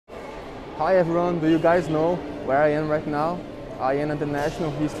Hi everyone, do you guys know where I am right now? I am at the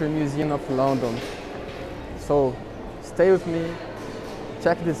National History Museum of London. So stay with me,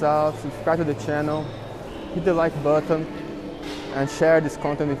 check this out, subscribe to the channel, hit the like button and share this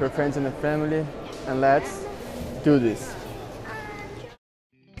content with your friends and your family, and let's do this.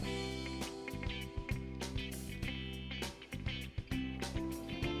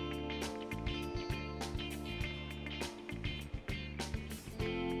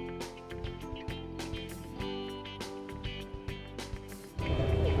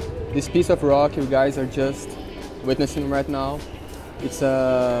 This piece of rock you guys are just witnessing right now,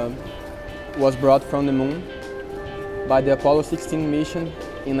 was brought from the moon by the Apollo 16 mission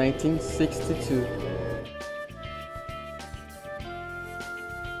in 1962.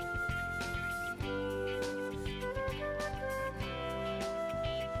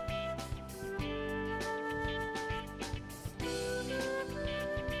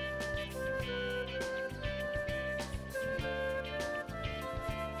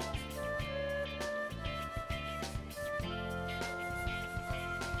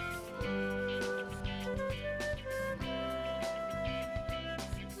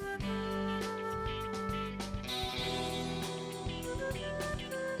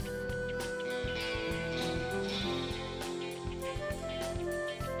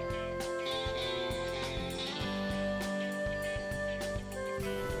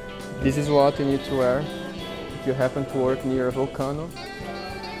 This is what you need to wear if you happen to work near a volcano,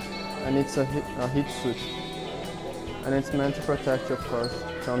 and it's a heat suit, and it's meant to protect you, of course,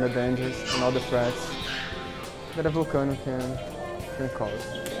 from the dangers and all the threats that a volcano can cause.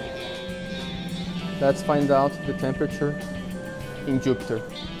 Let's find out the temperature in Jupiter.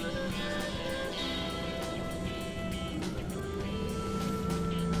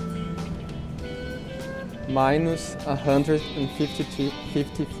 Minus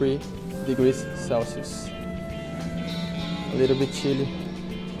 153 degrees Celsius. A little bit chilly,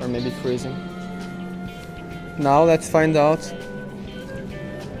 or maybe freezing. Now let's find out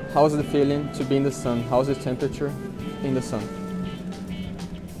how's the feeling to be in the sun. How's the temperature in the sun?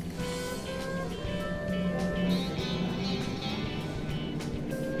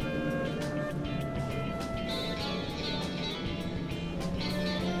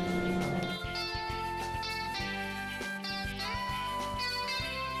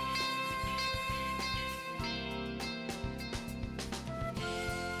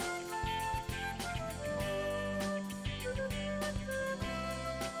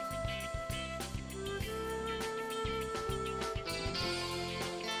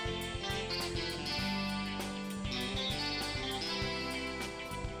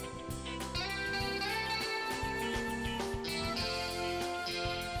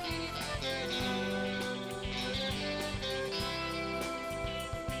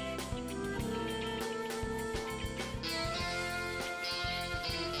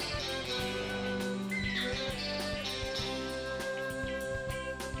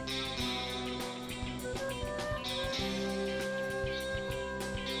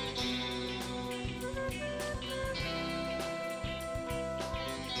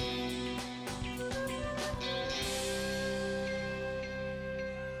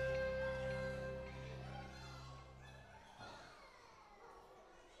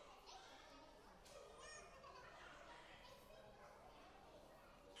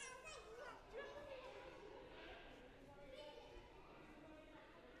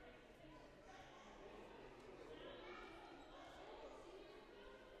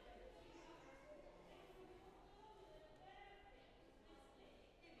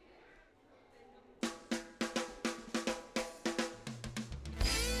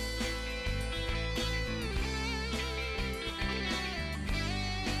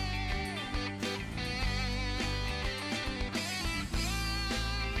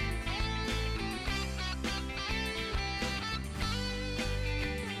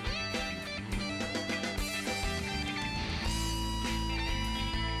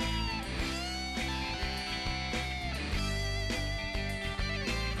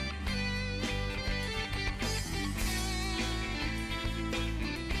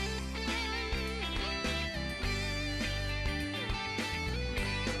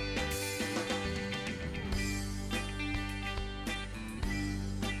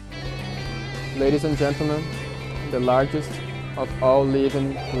 Ladies and gentlemen, the largest of all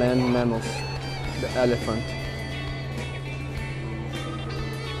living land mammals, the elephant.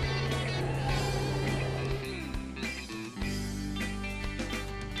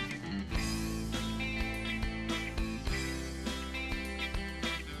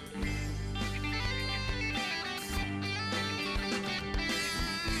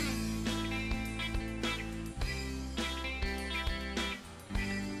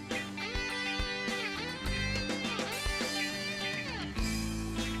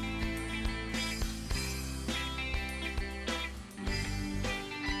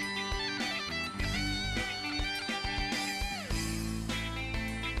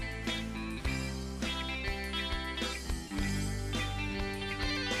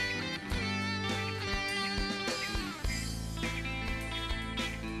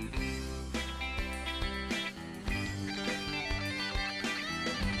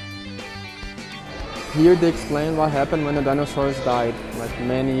 Here they explain what happened when the dinosaurs died, like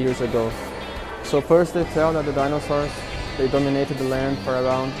many years ago. So first they tell that the dinosaurs, they dominated the land for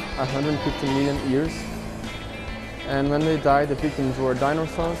around 150 million years. And when they died, the victims were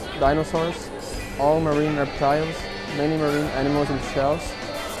dinosaurs, all marine reptiles, many marine animals and shells,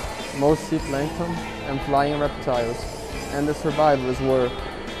 most sea plankton, and flying reptiles. And the survivors were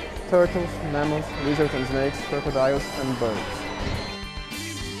turtles, mammals, lizards and snakes, crocodiles and birds.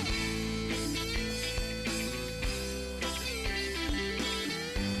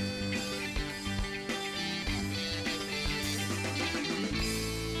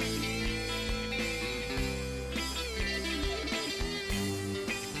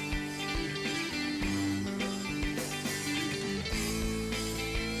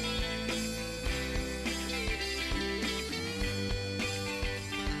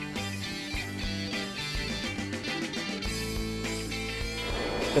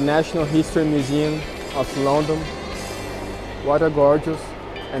 The National History Museum of London. What a gorgeous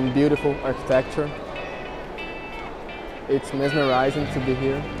and beautiful architecture. It's mesmerizing to be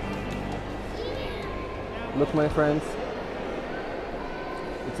here. Look, my friends,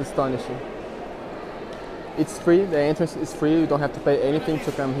 it's astonishing. It's free, the entrance is free, you don't have to pay anything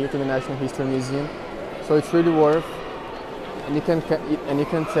to come here to the National History Museum. So it's really worth, and you can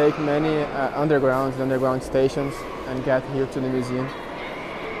take many underground stations and get here to the museum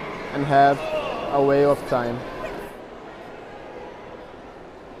and have a way of time.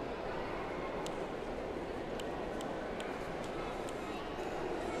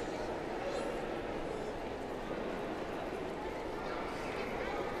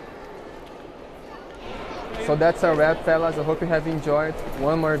 So that's a wrap, fellas. I hope you have enjoyed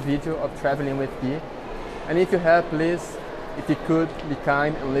one more video of traveling with me. And if you have, please, if you could, be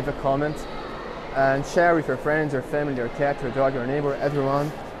kind and leave a comment and share with your friends, your family, your cat, your dog, your neighbor, everyone.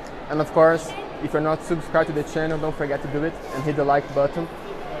 And of course, if you're not subscribed to the channel, don't forget to do it and hit the like button.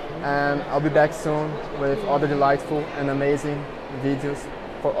 And I'll be back soon with other delightful and amazing videos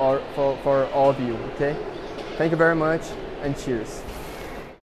for all of you, okay? Thank you very much and cheers.